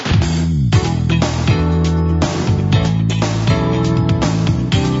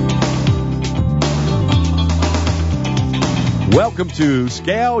Welcome to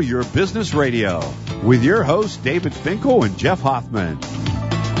Scale Your Business Radio with your hosts, David Finkel and Jeff Hoffman.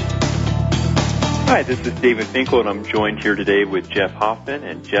 Hi, this is David Finkel, and I'm joined here today with Jeff Hoffman,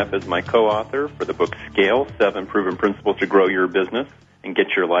 and Jeff is my co-author for the book Scale, 7 Proven Principles to Grow Your Business and Get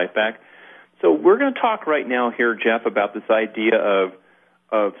Your Life Back. So we're going to talk right now here, Jeff, about this idea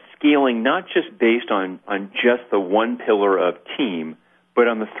of scaling not just based on just the one pillar of team, but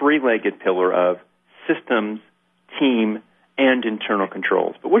on the three-legged pillar of systems, team, and internal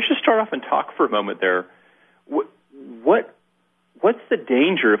controls. But let's just start off and talk for a moment there. What's the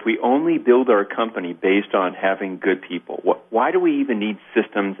danger if we only build our company based on having good people? Why do we even need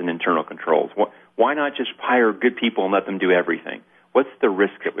systems and internal controls? Why not just hire good people and let them do everything? What's the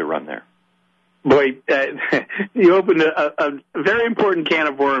risk that we run there? Boy, you opened a very important can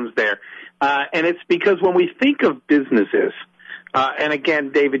of worms there. And it's because when we think of businesses, and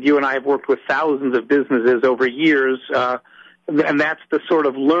again, David, you and I have worked with thousands of businesses over years, and that's the sort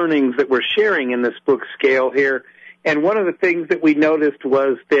of learnings that we're sharing in this book, Scale, here. And one of the things that we noticed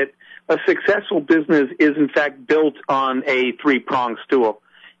was that a successful business is, in fact, built on a three-pronged stool.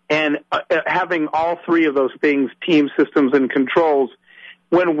 And having all three of those things, team, systems, and controls,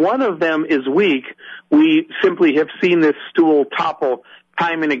 when one of them is weak, we simply have seen this stool topple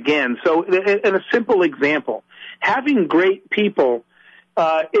time and again. So in a simple example, having great people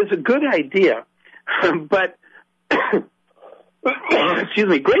is a good idea, but excuse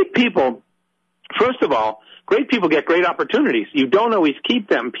me, great people, first of all, great people get great opportunities. You don't always keep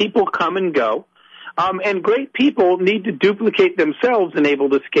them. People come and go. And great people need to duplicate themselves and able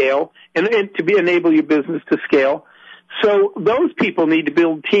to scale and to enable your business to scale. So those people need to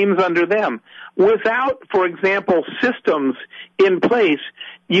build teams under them. Without, for example, systems in place,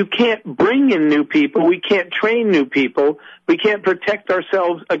 you can't bring in new people. We can't train new people. We can't protect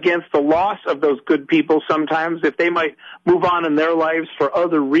ourselves against the loss of those good people sometimes if they might move on in their lives for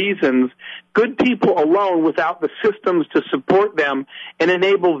other reasons. Good people alone without the systems to support them and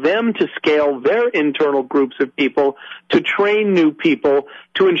enable them to scale their internal groups of people, to train new people,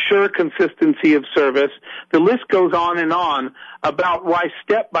 to ensure consistency of service. The list goes on and on about why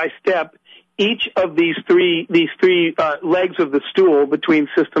step by step each of these three legs of the stool between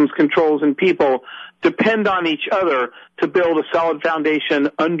systems, controls, and people depend on each other to build a solid foundation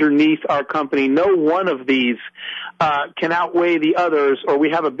underneath our company. No one of these can outweigh the others, or we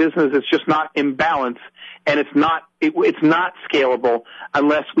have a business that's just not in balance, and it's not scalable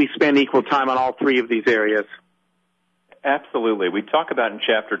unless we spend equal time on all three of these areas. Absolutely. We talk about in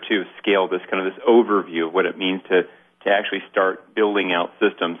Chapter 2, Scale, this overview of what it means to actually start building out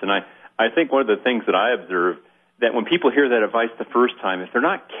systems. And I think one of the things that I observe that when people hear that advice the first time, if they're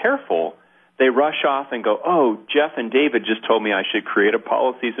not careful, they rush off and go, oh, Jeff and David just told me I should create a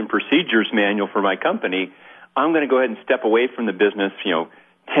policies and procedures manual for my company. I'm going to go ahead and step away from the business,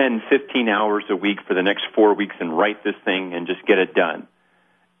 10, 15 hours a week for the next 4 weeks and write this thing and just get it done.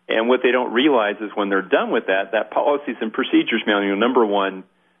 And what they don't realize is when they're done with that policies and procedures manual, number one,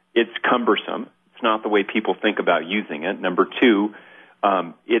 it's cumbersome. It's not the way people think about using it. Number two,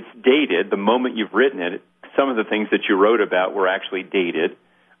 it's dated. The moment you've written it, some of the things that you wrote about were actually dated.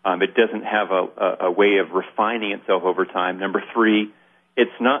 It doesn't have a way of refining itself over time. Number three,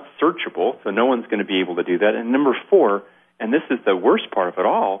 it's not searchable, so no one's going to be able to do that. And number four, and this is the worst part of it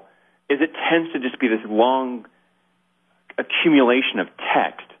all, is it tends to just be this long accumulation of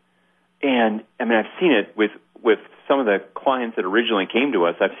text. And, I've seen it with some of the clients that originally came to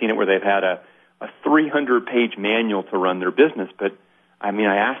us. I've seen it where they've had a 300-page manual to run their business, but I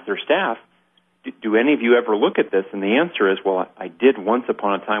asked their staff, do any of you ever look at this? And the answer is, well, I did once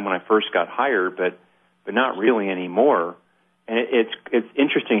upon a time when I first got hired, but not really anymore. And it's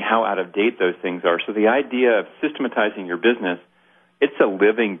interesting how out of date those things are. So the idea of systematizing your business, it's a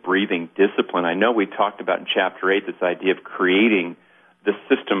living, breathing discipline. I know we talked about in Chapter 8 this idea of creating the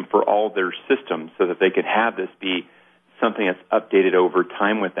system for all their systems so that they could have this be something that's updated over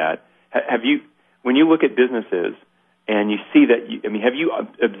time with that. When you look at businesses, and you see that, have you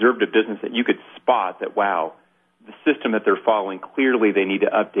observed a business that you could spot that, wow, the system that they're following, clearly they need to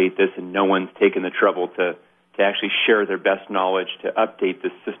update this and no one's taken the trouble to actually share their best knowledge to update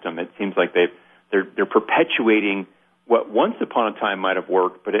this system? It seems like they're perpetuating what once upon a time might have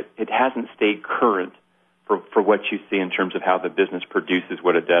worked, but it hasn't stayed current for what you see in terms of how the business produces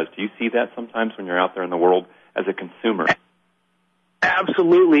what it does. Do you see that sometimes when you're out there in the world as a consumer?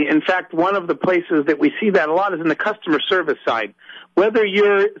 Absolutely. In fact, one of the places that we see that a lot is in the customer service side. Whether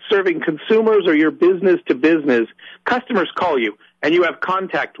you're serving consumers or you're business to business, customers call you. and you have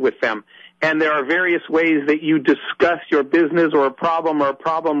contact with them. And there are various ways that you discuss your business or a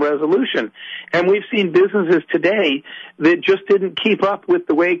problem resolution. And we've seen businesses today that just didn't keep up with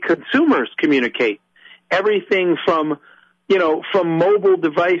the way consumers communicate. Everything from mobile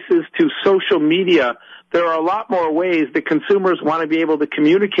devices to social media, there are a lot more ways that consumers want to be able to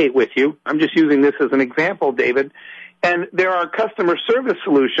communicate with you. I'm just using this as an example, David. And there are customer service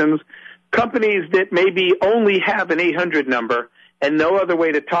solutions, companies that maybe only have an 800 number and no other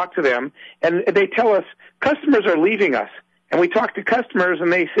way to talk to them. And they tell us customers are leaving us. And we talk to customers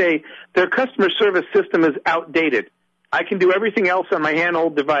and they say their customer service system is outdated. I can do everything else on my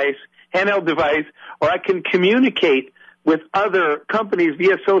handheld device, or I can communicate with other companies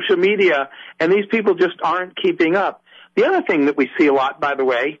via social media, and these people just aren't keeping up. The other thing that we see a lot, by the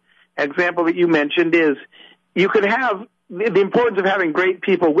way, example that you mentioned, is you could have the importance of having great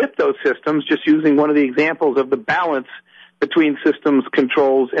people with those systems, just using one of the examples of the balance between systems,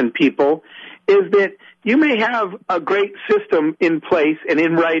 controls, and people, is that you may have a great system in place and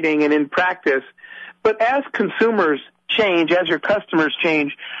in writing and in practice, but as consumers change, as your customers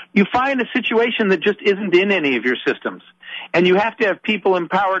change, you find a situation that just isn't in any of your systems. And you have to have people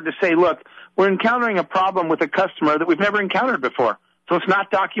empowered to say, look, we're encountering a problem with a customer that we've never encountered before. So it's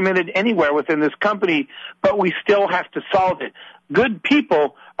not documented anywhere within this company, but we still have to solve it. Good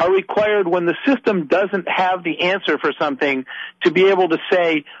people are required when the system doesn't have the answer for something to be able to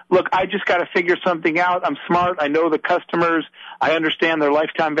say, look, I just got to figure something out. I'm smart. I know the customers. I understand their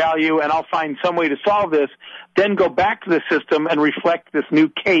lifetime value, and I'll find some way to solve this. Then go back to the system and reflect this new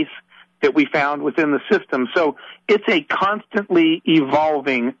case that we found within the system. So it's a constantly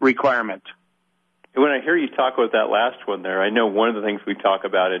evolving requirement. When I hear you talk about that last one there, I know one of the things we talk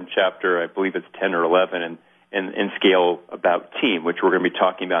about in chapter, I believe it's 10 or 11, and scale about team, which we're going to be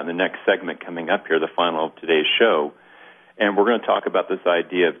talking about in the next segment coming up here, the final of today's show. And we're going to talk about this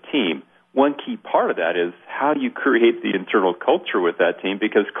idea of team. One key part of that is how you create the internal culture with that team,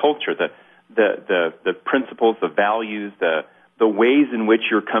 because culture, the principles, the values, the ways in which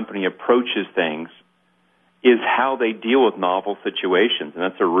your company approaches things is how they deal with novel situations. And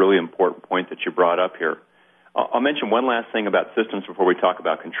that's a really important point that you brought up here. I'll mention one last thing about systems before we talk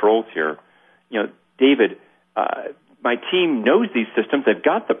about controls here. David, my team knows these systems. They've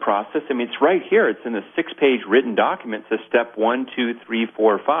got the process. I mean, it's right here. It's in the 6-page written document. It says step 1, 2, 3,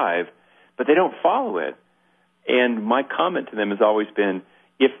 4, 5, but they don't follow it. And my comment to them has always been,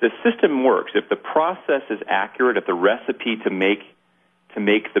 if the system works, if the process is accurate, if the recipe to make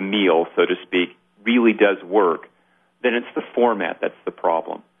the meal, so to speak, really does work, then it's the format that's the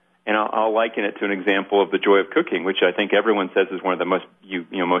problem. And I'll liken it to an example of The Joy of Cooking, which I think everyone says is one of the most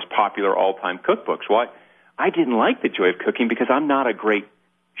popular all-time cookbooks. Well, I didn't like The Joy of Cooking because I'm not a great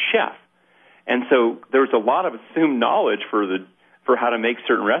chef. And so there's a lot of assumed knowledge for how to make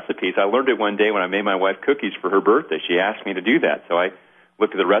certain recipes. I learned it one day when I made my wife cookies for her birthday. She asked me to do that. So I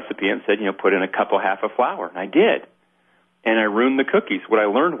looked at the recipe and said, put in a cup of half of flour. And I did. And I ruined the cookies. What I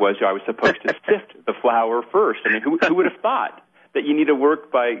learned was I was supposed to sift the flour first. I mean, who would have thought that you need to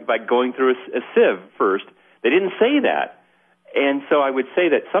work by going through a sieve first? They didn't say that. And so I would say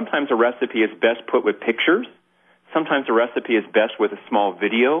that sometimes a recipe is best put with pictures. Sometimes a recipe is best with a small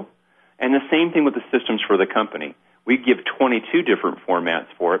video. And the same thing with the systems for the company. We give 22 different formats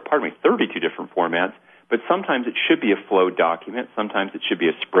for it, 32 different formats, but sometimes it should be a flow document. Sometimes it should be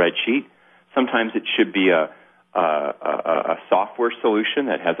a spreadsheet. Sometimes it should be a software solution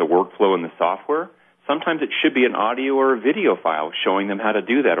that has a workflow in the software. Sometimes it should be an audio or a video file showing them how to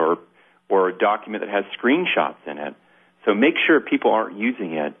do that, or a document that has screenshots in it. So make sure people aren't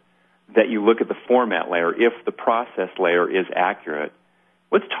using it, that you look at the format layer if the process layer is accurate.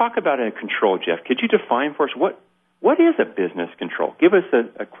 Let's talk about a control, Jeff. Could you define for us what is a business control? Give us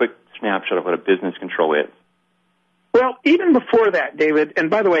a quick snapshot of what a business control is. Well, even before that, David, and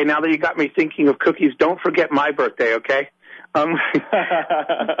by the way, now that you got me thinking of cookies, don't forget my birthday, okay? Yeah.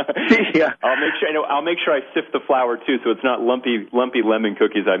 I'll make sure I sift the flour too, so it's not lumpy lemon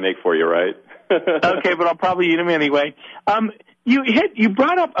cookies I make for you, right? Okay, but I'll probably eat them anyway. You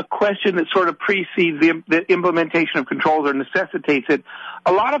brought up a question that sort of precedes the implementation of controls or necessitates it.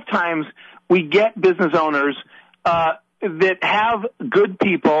 A lot of times we get business owners that have good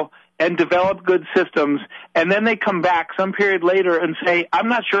people and develop good systems, and then they come back some period later and say, I'm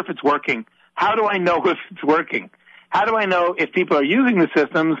not sure if it's working. How do I know if it's working? How do I know if people are using the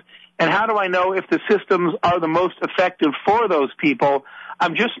systems, and how do I know if the systems are the most effective for those people?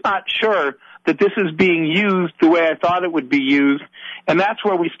 I'm just not sure that this is being used the way I thought it would be used, and that's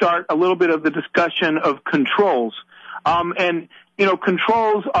where we start a little bit of the discussion of controls.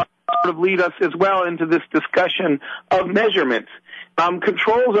 Controls sort of lead us as well into this discussion of measurements.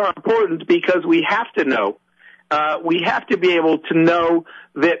 Controls are important because we have to know. We have to be able to know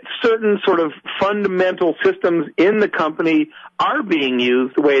that certain sort of fundamental systems in the company are being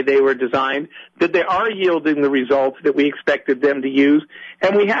used the way they were designed, that they are yielding the results that we expected them to use,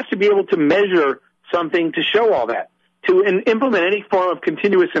 and we have to be able to measure something to show all that. To implement any form of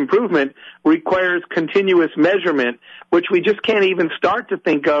continuous improvement requires continuous measurement, which we just can't even start to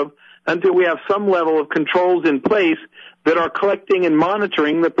think of until we have some level of controls in place that are collecting and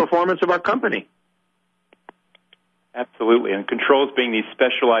monitoring the performance of our company. Absolutely, and controls being these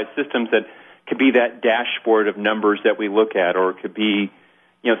specialized systems that could be that dashboard of numbers that we look at, or it could be,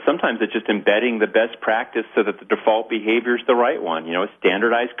 sometimes it's just embedding the best practice so that the default behavior is the right one. A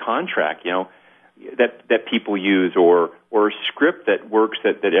standardized contract, that people use, or a script that works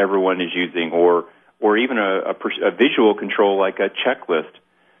that everyone is using, or even a visual control like a checklist.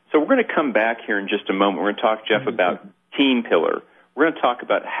 So we're going to come back here in just a moment. We're going to talk, Jeff, about Team Pillar. We're going to talk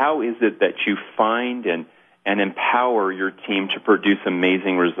about how is it that you find and empower your team to produce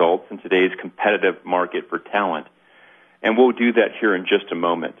amazing results in today's competitive market for talent. And we'll do that here in just a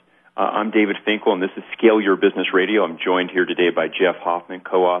moment. I'm David Finkel, and this is Scale Your Business Radio. I'm joined here today by Jeff Hoffman,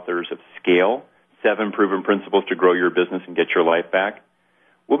 co-authors of Scale, 7 Proven Principles to Grow Your Business and Get Your Life Back.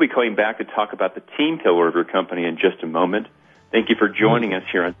 We'll be coming back to talk about the team pillar of your company in just a moment. Thank you for joining us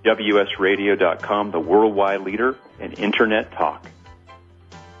here on WSRadio.com, the worldwide leader in Internet talk.